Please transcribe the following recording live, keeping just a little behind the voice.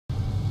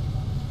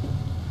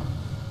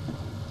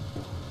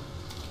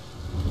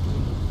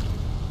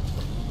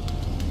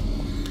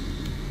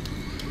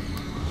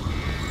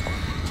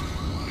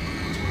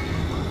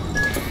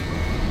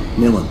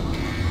Nilin.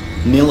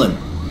 Nilin.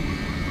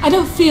 I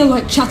don't feel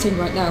like chatting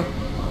right now.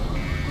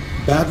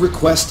 Bad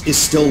Request is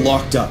still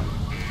locked up.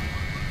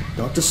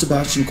 Dr.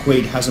 Sebastian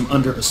Quaid has him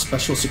under a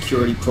special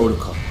security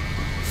protocol.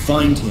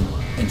 Find him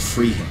and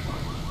free him.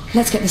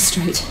 Let's get this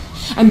straight.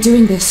 I'm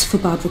doing this for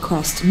Bad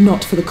Request,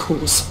 not for the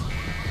cause.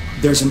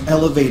 There's an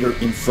elevator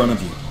in front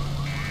of you.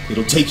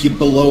 It'll take you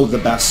below the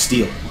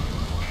Bastille.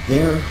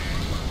 There,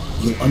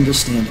 you'll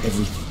understand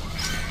everything.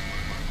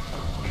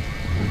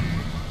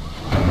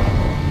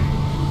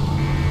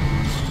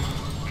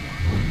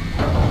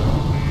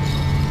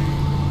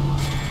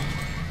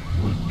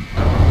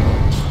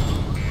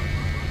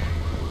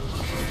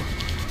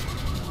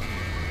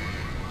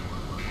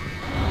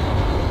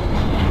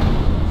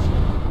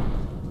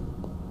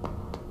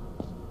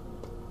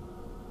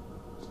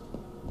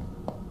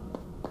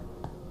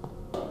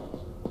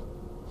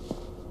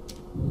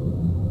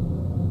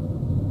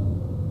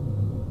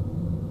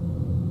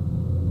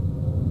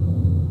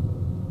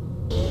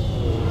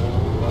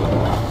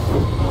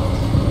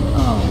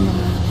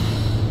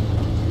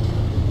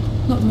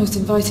 Not the most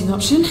inviting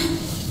option,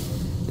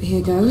 but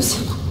here goes.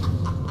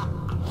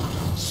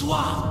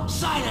 Swap!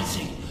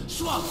 Silencing!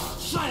 Swap!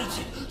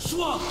 Silencing!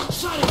 Swap!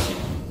 Silencing!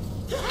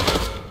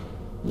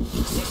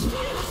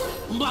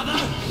 Mother!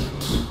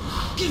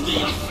 Give me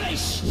your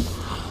face!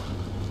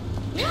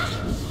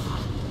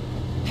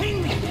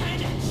 Henry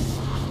Bandits!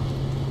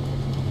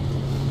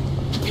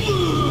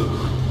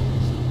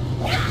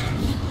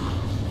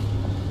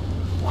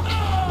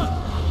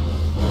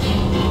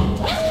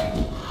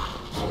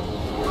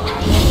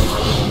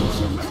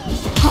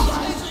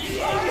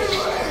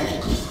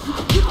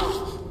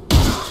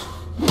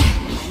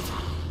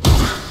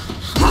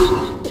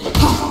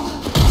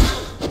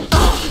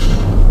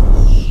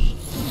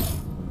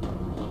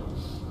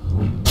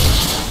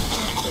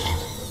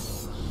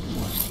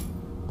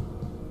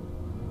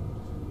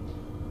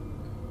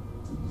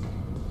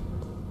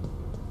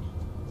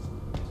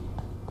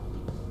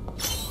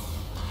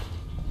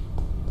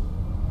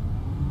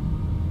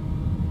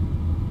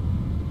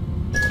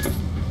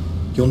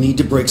 You'll need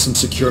to break some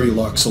security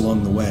locks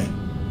along the way.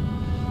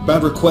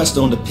 Bad Request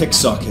owned a pick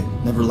socket,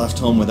 never left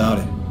home without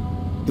it.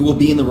 It will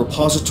be in the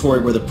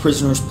repository where the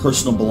prisoner's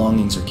personal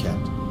belongings are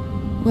kept.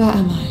 Where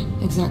am I,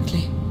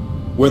 exactly?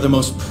 Where the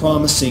most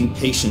promising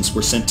patients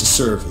were sent to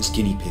serve as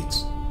guinea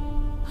pigs.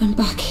 I'm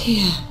back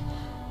here.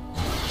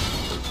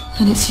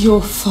 And it's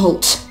your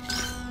fault.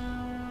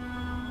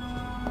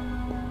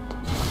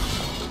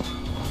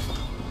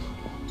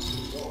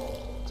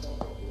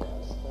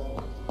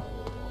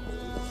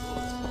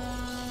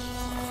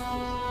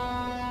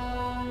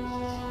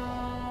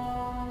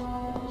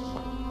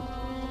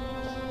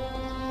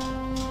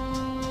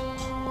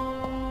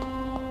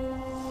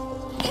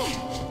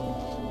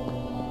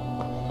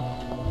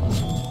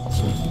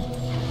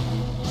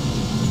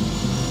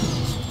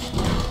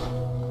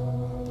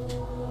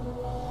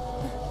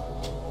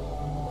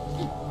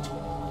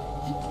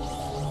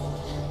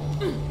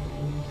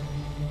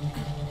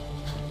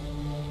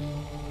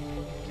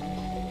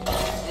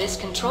 This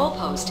control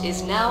post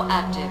is now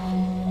active.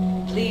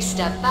 Please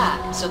step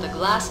back so the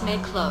glass may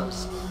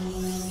close.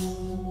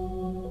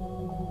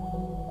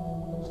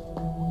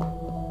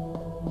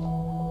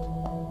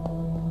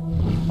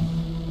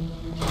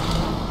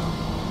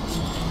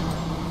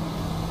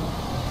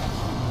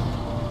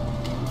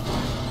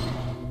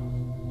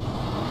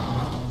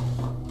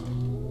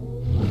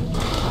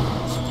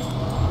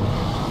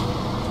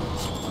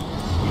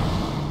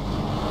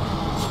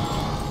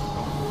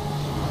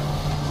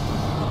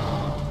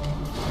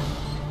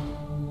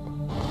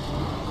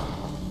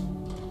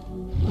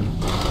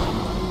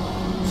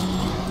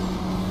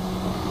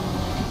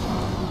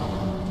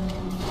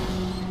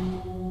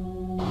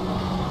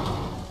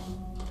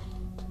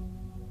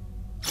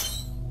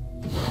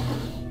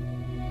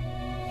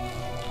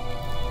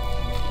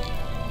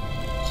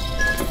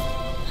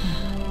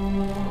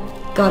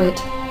 Got it.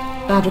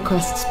 Bad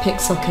Request's pick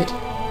socket.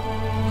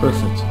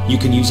 Perfect. You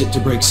can use it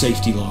to break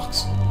safety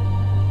locks.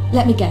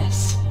 Let me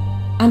guess.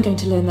 I'm going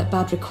to learn that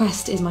Bad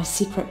Request is my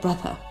secret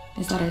brother.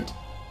 Is that it?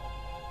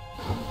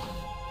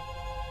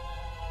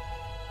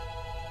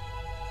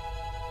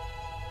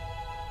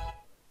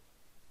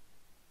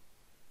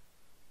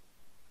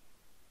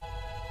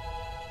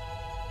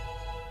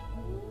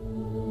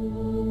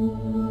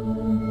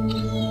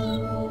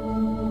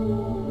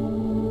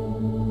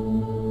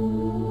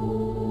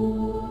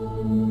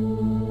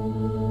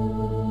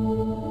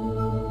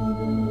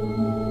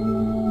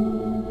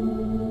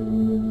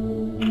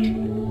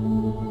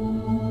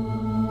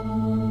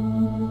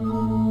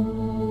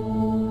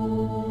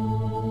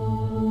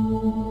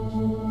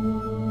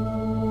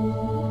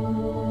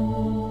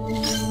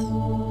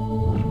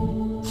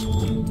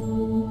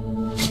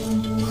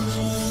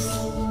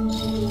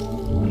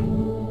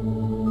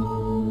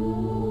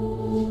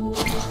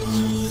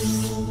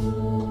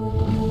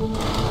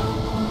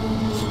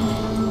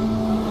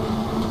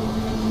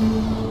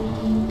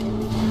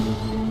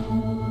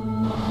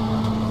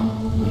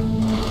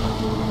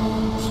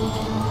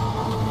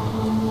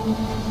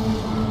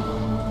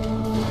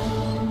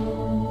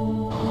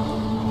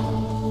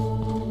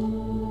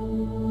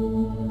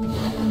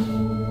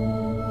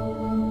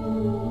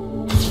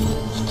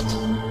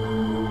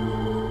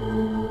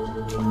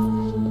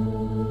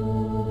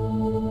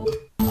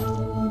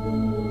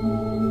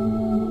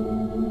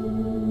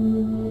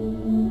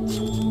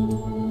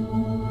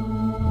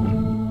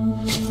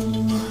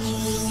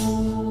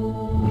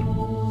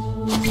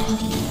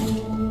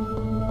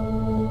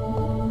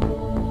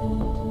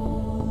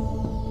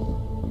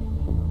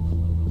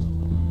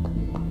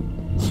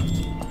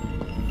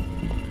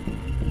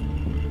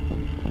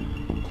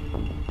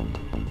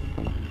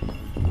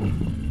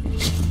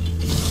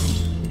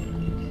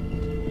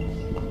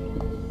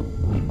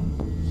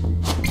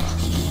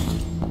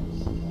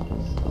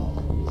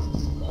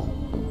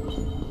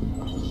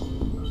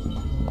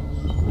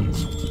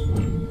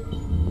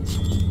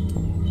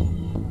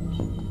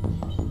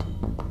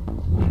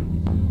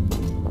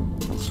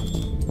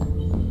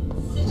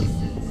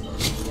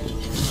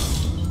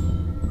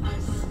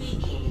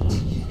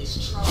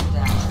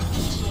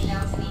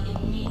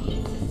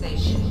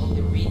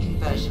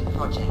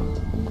 project.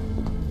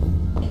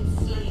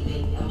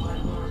 Enslaving a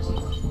minority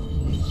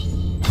population,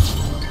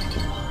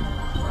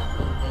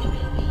 wherever they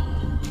may be,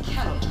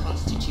 cannot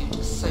constitute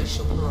a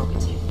social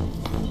prerogative.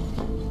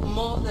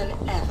 More than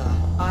ever,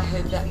 I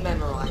hope that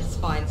Memorize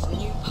finds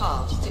new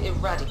paths to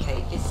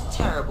eradicate this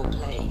terrible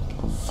plague.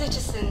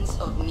 Citizens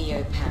of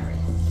Neo-Paris,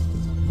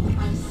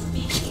 I'm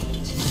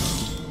speaking to you.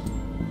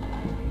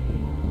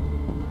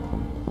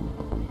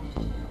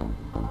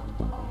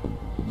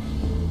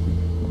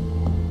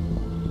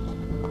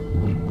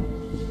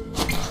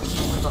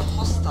 However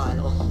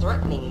hostile or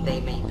threatening they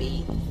may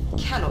be,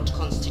 cannot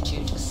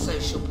constitute a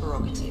social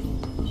prerogative.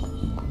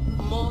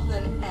 More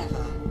than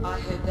ever, I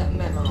hope that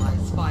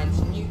Memorize finds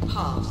new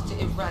paths to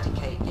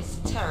eradicate this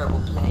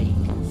terrible plague.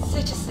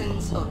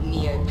 Citizens of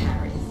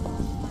Neo-Paris.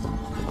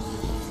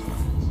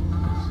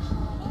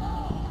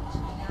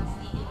 Announce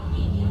the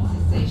immediate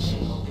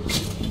cessation of the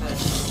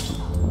first.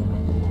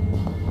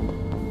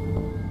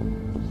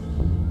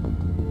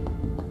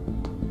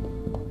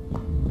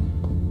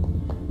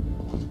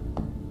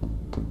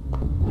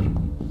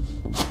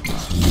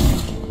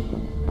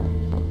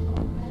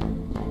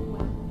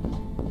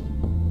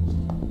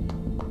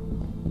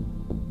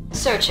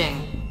 Searching.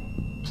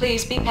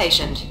 Please be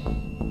patient.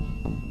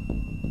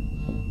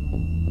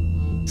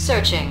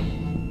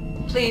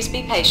 Searching. Please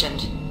be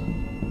patient.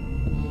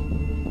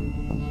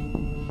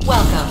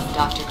 Welcome,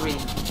 Dr. Green.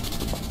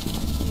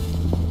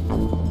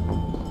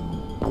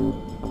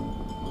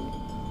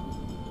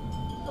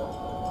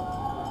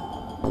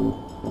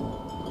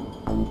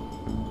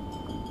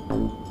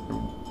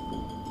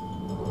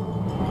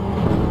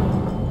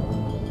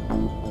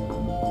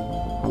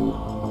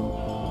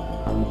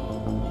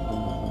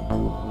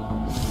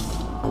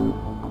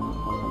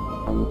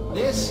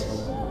 This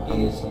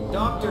is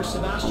Dr.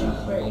 Sebastian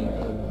Craig.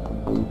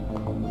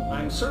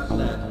 I'm certain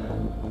that,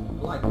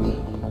 like me,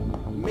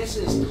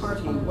 Mrs.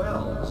 Carty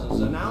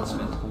Wells'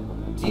 announcement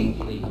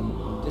deeply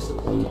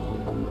disappointed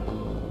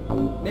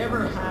you.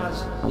 Never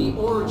has the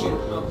origin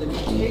of the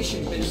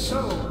mutation been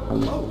so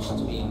close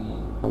to being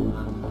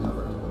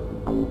uncovered.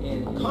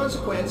 In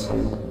consequence,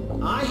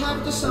 I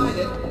have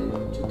decided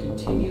to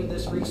continue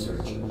this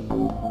research,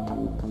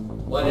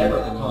 whatever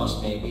the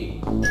cost may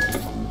be.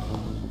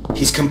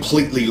 He's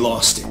completely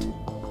lost it.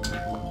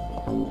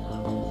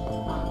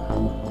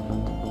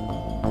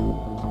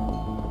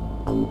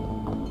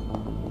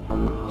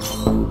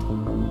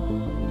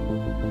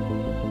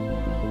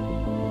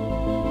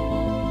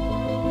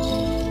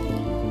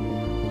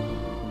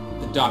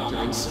 The doctor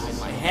inside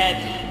my head.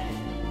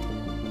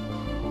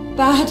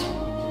 Bad.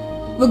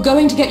 We're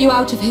going to get you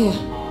out of here.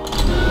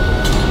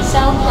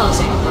 Cell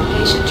closing for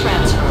patient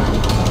transfer.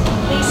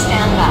 Please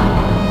stand back.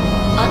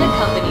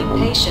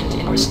 Unaccompanied patient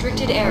in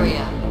restricted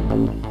area.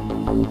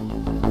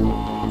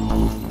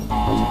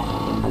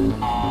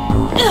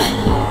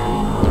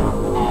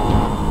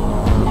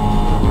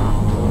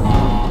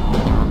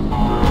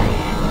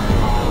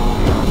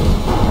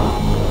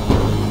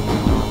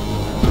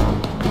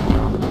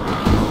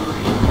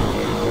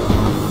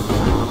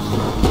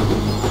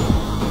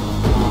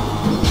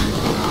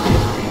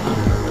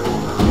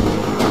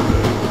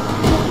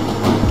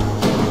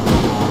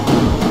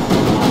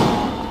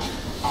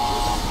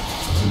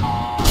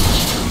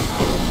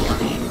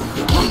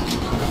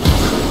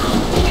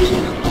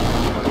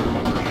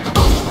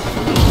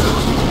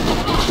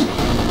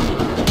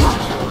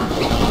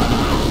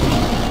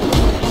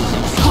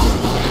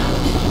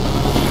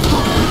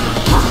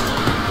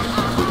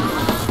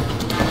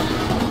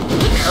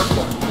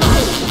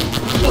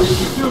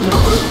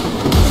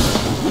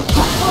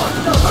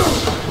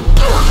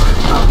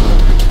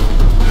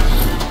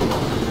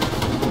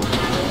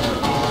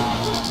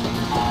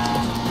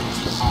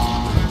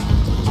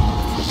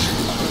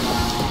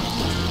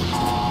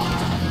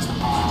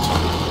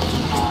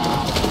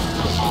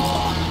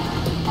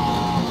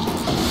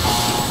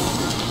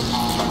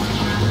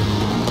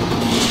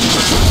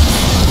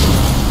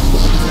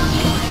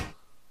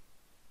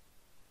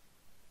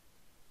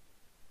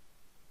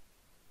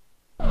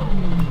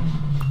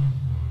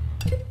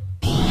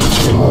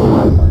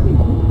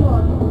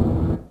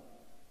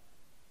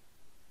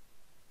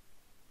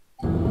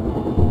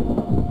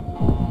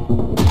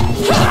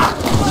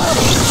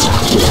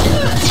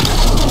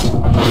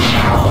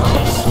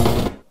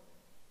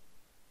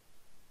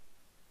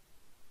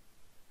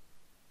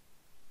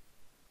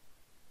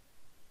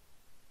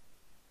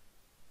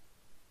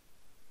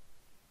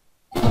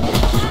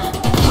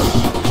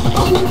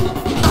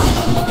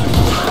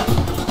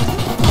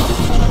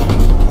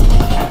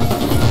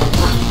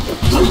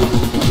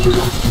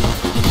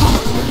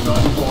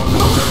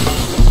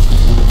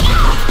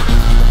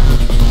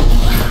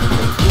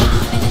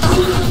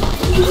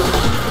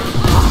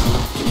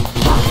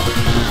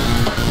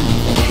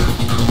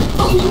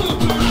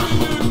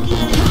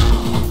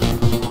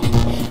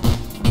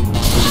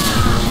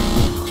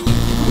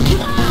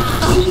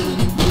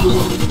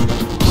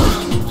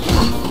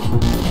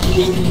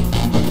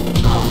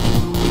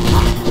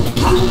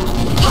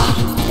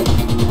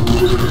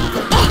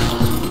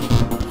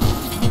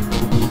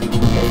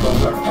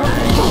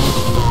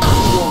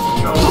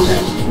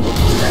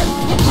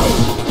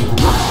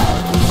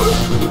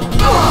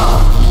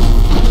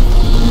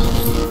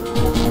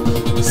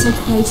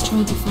 Quaid's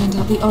trying to find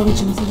out the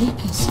origin of the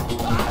Reapers.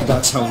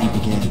 That's how he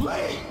began.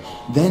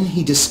 Then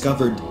he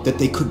discovered that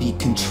they could be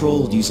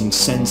controlled using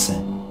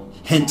Sensen,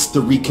 hence the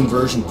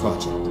Reconversion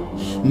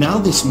Project. Now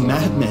this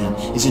madman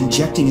is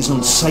injecting his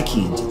own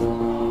psyche into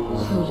them.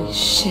 Holy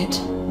shit.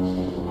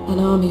 An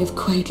army of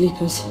Quaid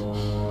Leapers.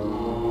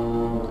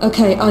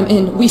 Okay, I'm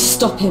in. We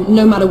stop him,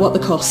 no matter what the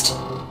cost.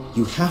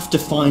 You have to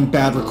find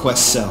Bad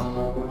Request's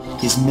cell.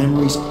 His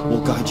memories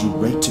will guide you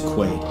right to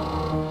Quaid.